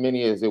not as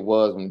many as it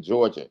was when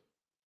Georgia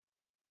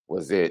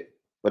was it,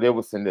 but it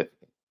was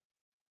significant.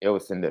 It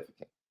was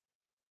significant.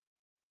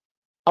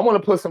 I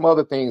want to put some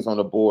other things on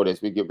the board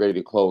as we get ready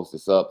to close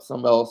this up.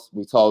 Some else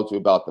we told you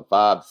about the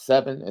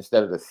 5-7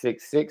 instead of the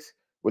 6-6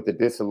 with the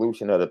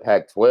dissolution of the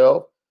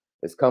Pac-12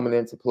 is coming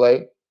into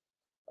play.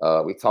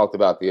 We talked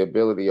about the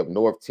ability of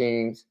North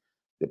teams,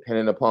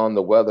 depending upon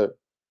the weather,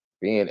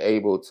 being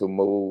able to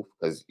move.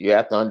 Because you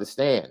have to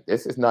understand,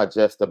 this is not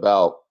just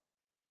about.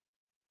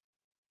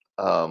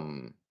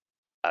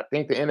 I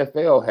think the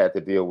NFL had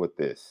to deal with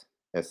this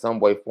in some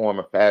way, form,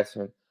 or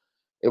fashion.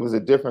 It was a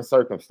different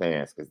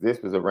circumstance because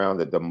this was around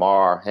the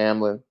Damar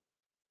Hamlin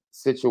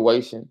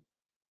situation.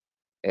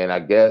 And I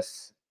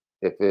guess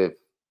if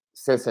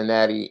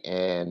Cincinnati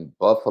and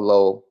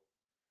Buffalo,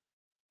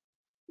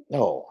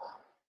 no,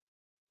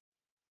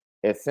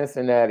 if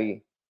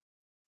Cincinnati,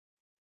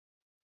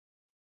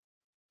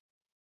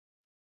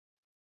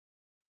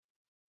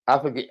 I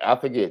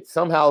forget,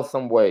 somehow,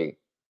 some way,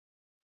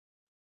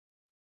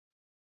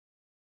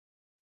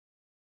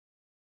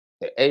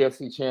 the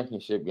AFC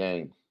Championship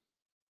game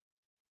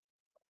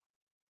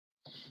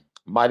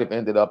might have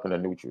ended up in a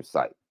neutral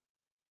site.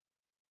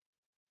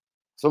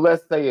 So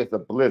let's say it's a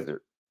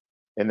blizzard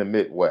in the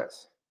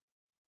Midwest.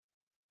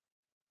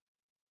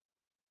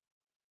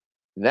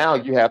 Now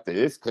you have to,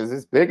 because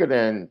it's bigger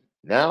than,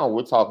 now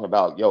we're talking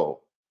about,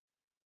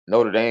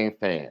 Notre Dame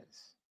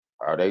fans.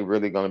 Are they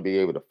really going to be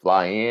able to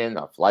fly in?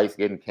 Are flights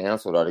getting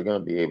canceled? Are they going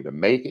to be able to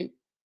make it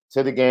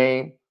to the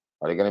game?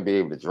 Are they going to be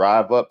able to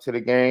drive up to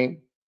the game?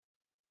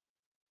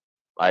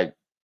 Like,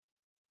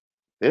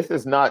 this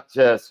is not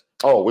just,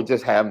 we're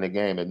just having a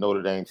game at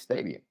Notre Dame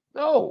Stadium.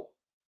 No.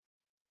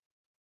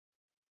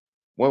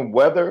 When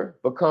weather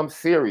becomes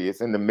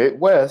serious in the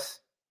Midwest,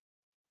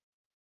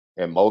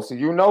 and most of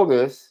you know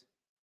this,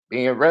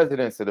 being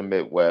residents of the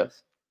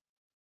Midwest,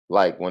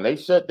 like when they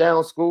shut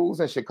down schools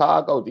in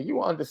Chicago, do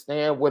you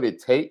understand what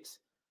it takes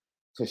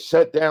to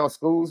shut down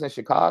schools in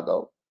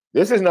Chicago?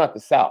 This is not the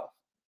South,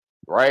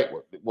 right?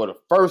 Where the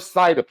first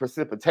sight of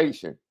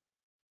precipitation,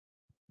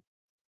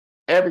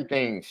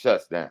 everything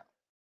shuts down.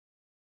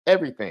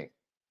 Everything.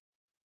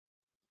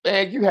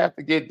 Man, you have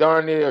to get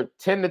darn near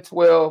 10 to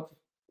 12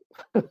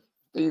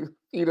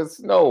 feet of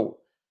snow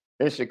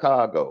in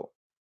Chicago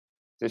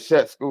to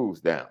shut schools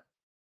down.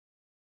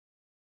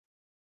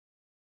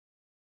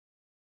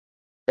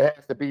 it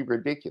has to be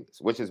ridiculous,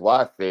 which is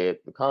why I said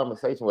the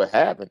conversation we're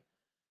having,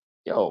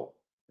 yo,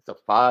 it's a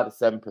 5 to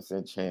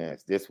 7%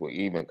 chance this will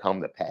even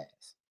come to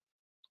pass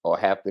or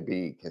have to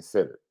be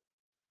considered.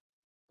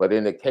 But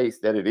in the case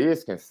that it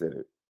is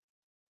considered,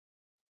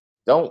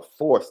 don't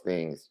force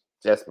things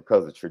just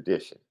because of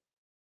tradition.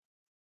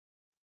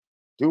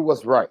 Do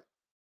what's right,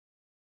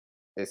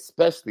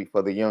 especially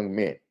for the young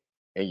men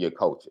and your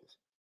coaches.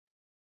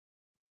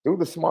 Do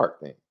the smart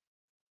thing.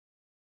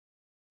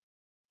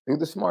 Do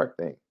the smart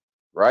thing,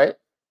 right?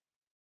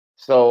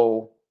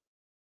 So,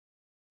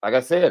 like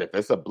I said, if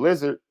it's a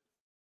blizzard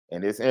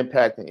and it's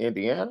impacting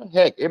Indiana,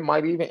 heck, it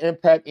might even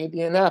impact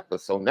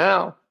Indianapolis. So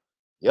now,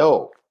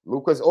 yo,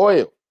 Lucas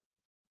Oil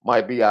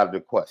might be out of the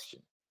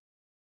question.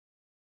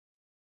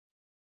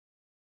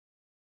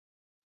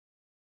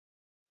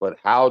 But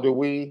how do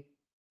we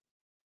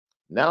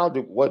now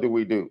what do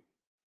we do?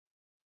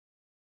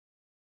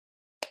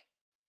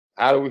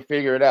 How do we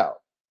figure it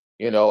out?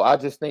 I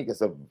just think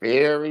it's a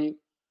very,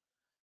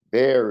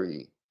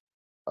 very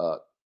uh,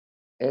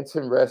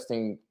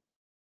 interesting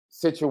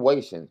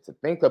situation to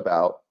think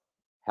about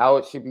how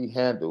it should be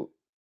handled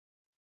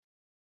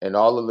and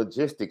all the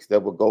logistics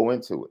that will go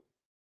into it.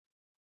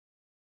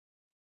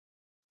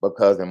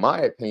 Because in my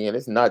opinion,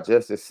 it's not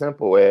just as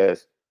simple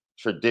as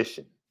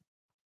tradition,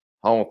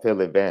 home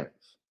field advantage.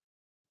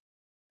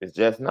 It's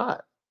just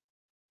not.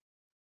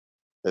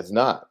 It's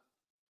not.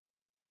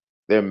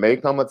 There may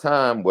come a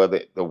time where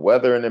the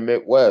weather in the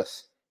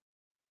Midwest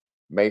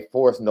may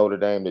force Notre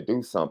Dame to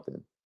do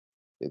something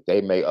that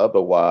they may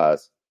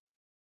otherwise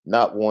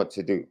not want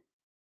to do.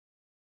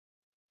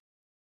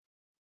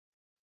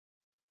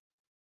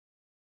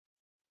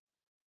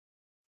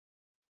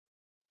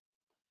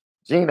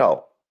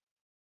 Gino,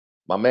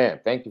 my man,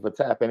 thank you for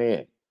tapping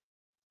in.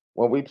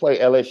 When we play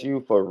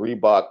LSU for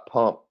Reebok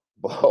Pump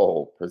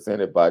Bowl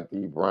presented by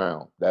D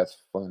Brown,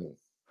 that's funny.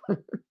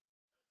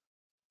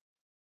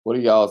 What are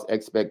y'all's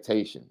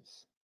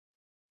expectations?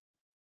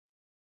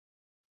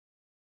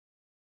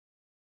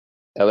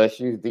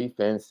 LSU's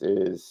defense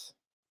is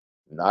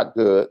not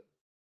good,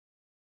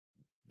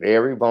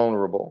 very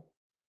vulnerable.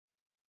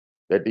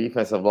 Their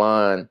defensive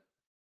line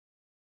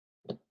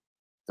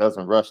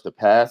doesn't rush the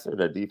passer.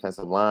 Their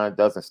defensive line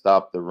doesn't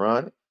stop the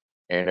run.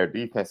 And their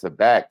defensive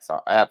backs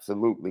are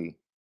absolutely,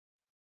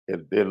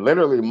 it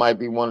literally might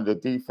be one of the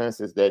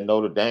defenses that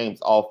Notre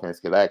Dame's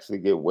offense could actually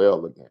get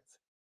well against.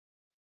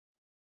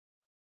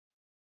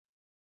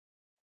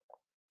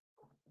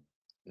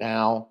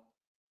 Now,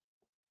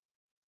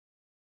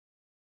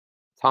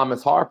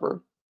 Thomas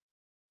Harper,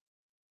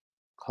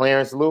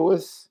 Clarence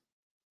Lewis,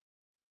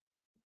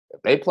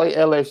 if they play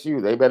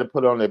LSU, they better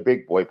put on their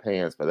big boy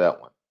pants for that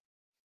one.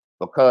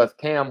 Because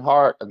Cam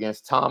Hart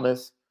against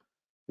Thomas,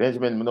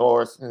 Benjamin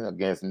Morrison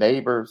against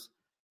Neighbors,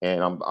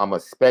 and I'm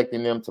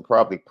expecting them to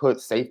probably put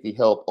safety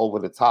help over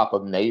the top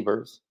of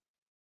Neighbors.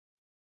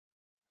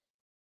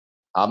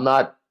 I'm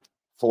not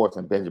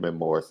forcing Benjamin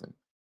Morrison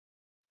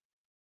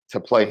to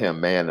play him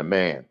man to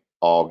man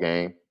all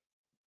game.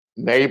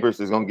 Neighbors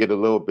is going to get a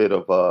little bit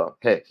of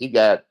heck. He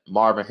got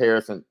Marvin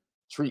Harrison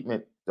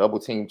treatment, double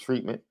team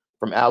treatment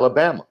from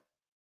Alabama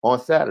on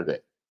Saturday.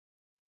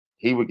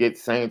 He would get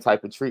the same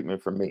type of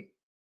treatment from me.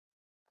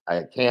 I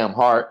had Cam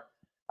Hart.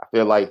 I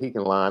feel like he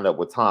can line up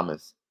with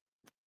Thomas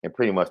and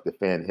pretty much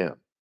defend him.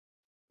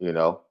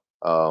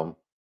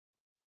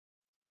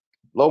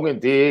 Logan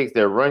Diggs,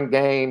 their run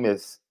game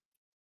is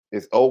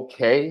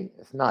okay.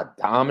 It's not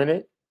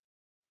dominant.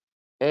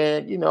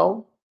 And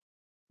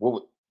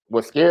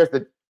what scares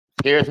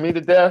me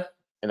to death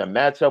in a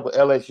matchup with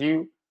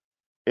LSU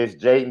is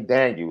Jaden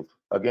Daniels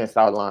against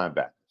our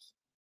linebackers.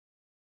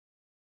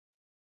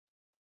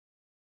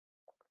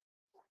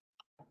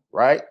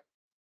 Right?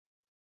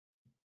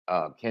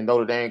 Can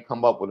Notre Dame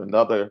come up with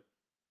another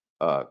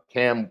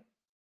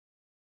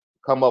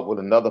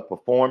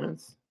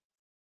performance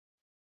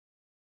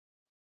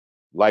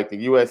like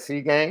the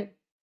USC game?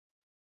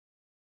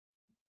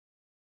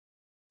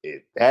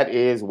 That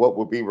is what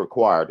would be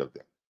required of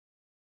them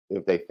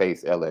if they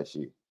face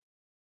LSU.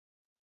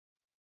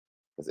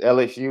 Because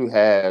LSU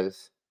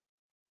has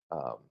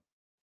a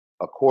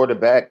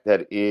quarterback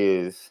that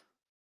is,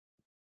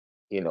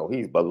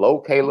 he's below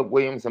Caleb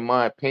Williams in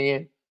my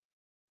opinion,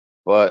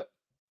 but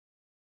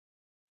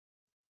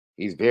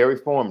he's very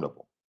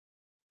formidable.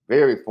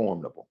 Very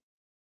formidable.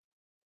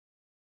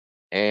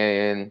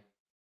 And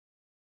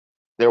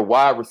their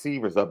wide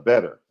receivers are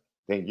better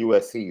than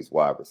USC's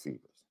wide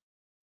receivers.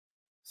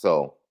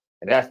 So,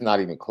 and that's not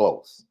even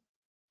close.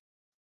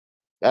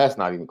 That's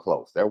not even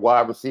close. Their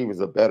wide receivers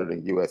are better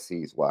than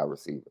USC's wide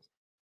receivers.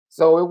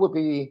 So it would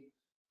be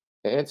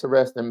an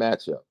interesting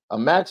matchup. A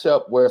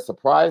matchup where,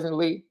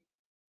 surprisingly,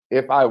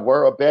 if I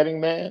were a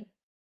betting man,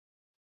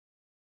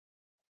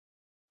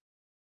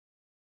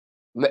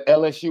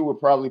 LSU would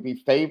probably be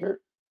favored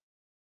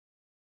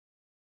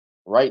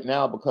right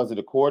now because of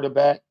the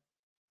quarterback.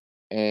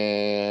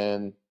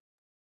 And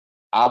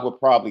I would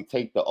probably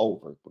take the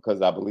over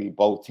because I believe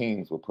both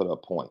teams will put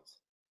up points.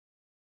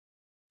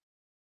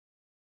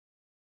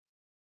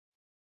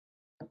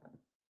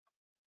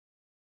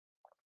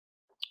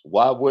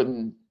 Why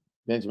wouldn't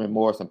Benjamin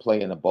Morrison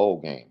play in a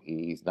bowl game?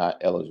 He's not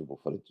eligible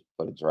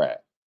for the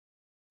draft.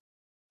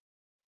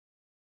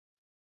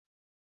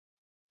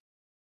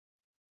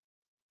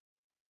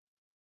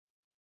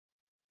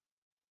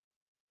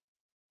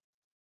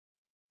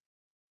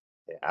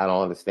 I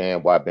don't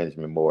understand why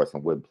Benjamin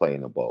Morrison wouldn't play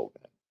in a bowl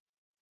game.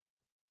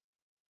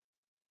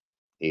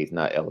 He's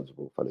not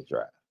eligible for the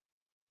draft.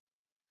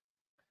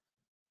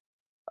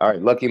 All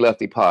right, Lucky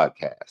Lefty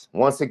Podcast.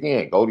 Once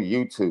again, go to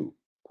YouTube.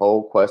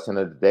 Poll question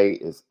of the day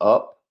is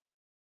up.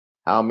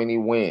 How many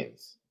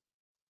wins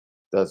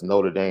does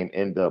Notre Dame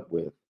end up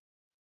with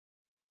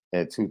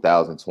in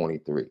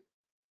 2023?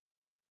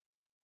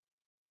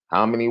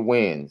 How many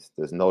wins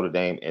does Notre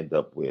Dame end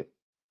up with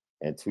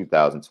in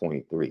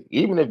 2023?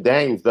 Even if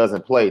Daniels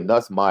doesn't play,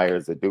 Nussmeier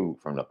is a dude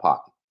from the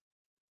pocket.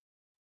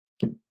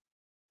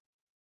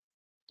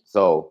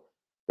 So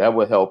that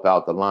would help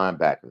out the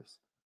linebackers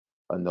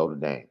of Notre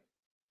Dame.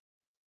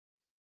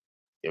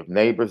 If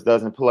Neighbors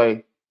doesn't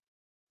play,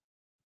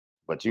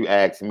 but you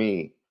ask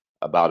me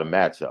about a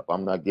matchup,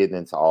 I'm not getting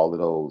into all of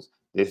those.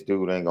 This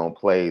dude ain't going to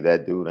play.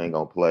 That dude ain't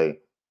going to play.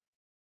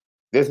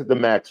 This is the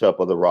matchup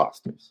of the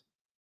rosters.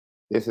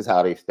 This is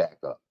how they stack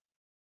up.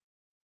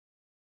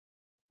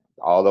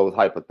 All those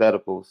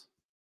hypotheticals,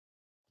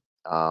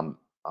 I'm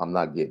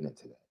not getting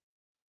into that.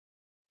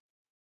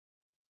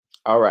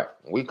 All right,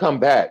 when we come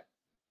back,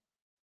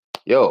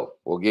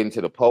 we'll get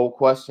into the poll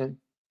question.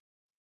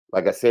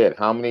 Like I said,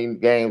 how many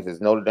games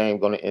is Notre Dame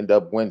going to end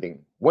up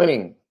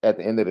winning at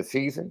the end of the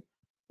season?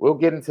 We'll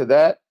get into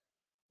that.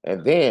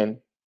 And then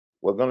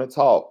we're going to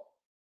talk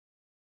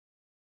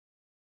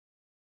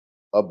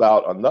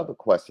about another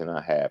question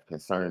I have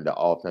concerning the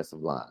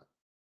offensive line.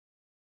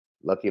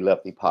 Lucky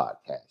Lefty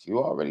Podcast. You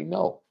already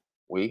know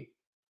we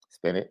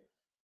spin it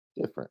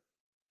different.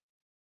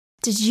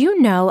 Did you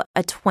know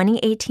a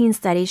 2018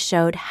 study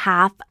showed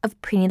half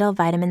of prenatal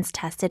vitamins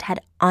tested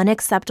had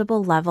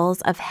unacceptable levels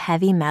of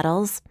heavy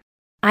metals?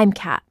 I'm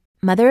Kat,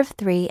 mother of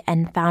 3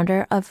 and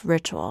founder of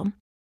Ritual.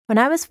 When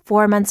I was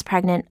 4 months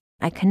pregnant,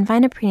 I couldn't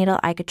find a prenatal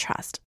I could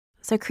trust,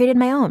 so I created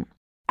my own.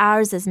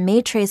 Ours is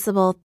made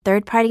traceable,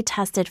 third-party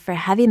tested for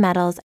heavy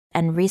metals,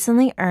 and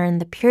recently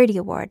earned the Purity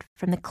Award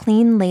from the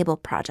Clean Label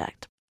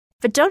Project.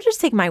 But don't just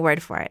take my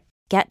word for it.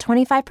 Get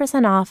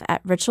 25% off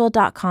at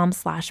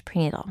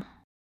ritual.com/prenatal.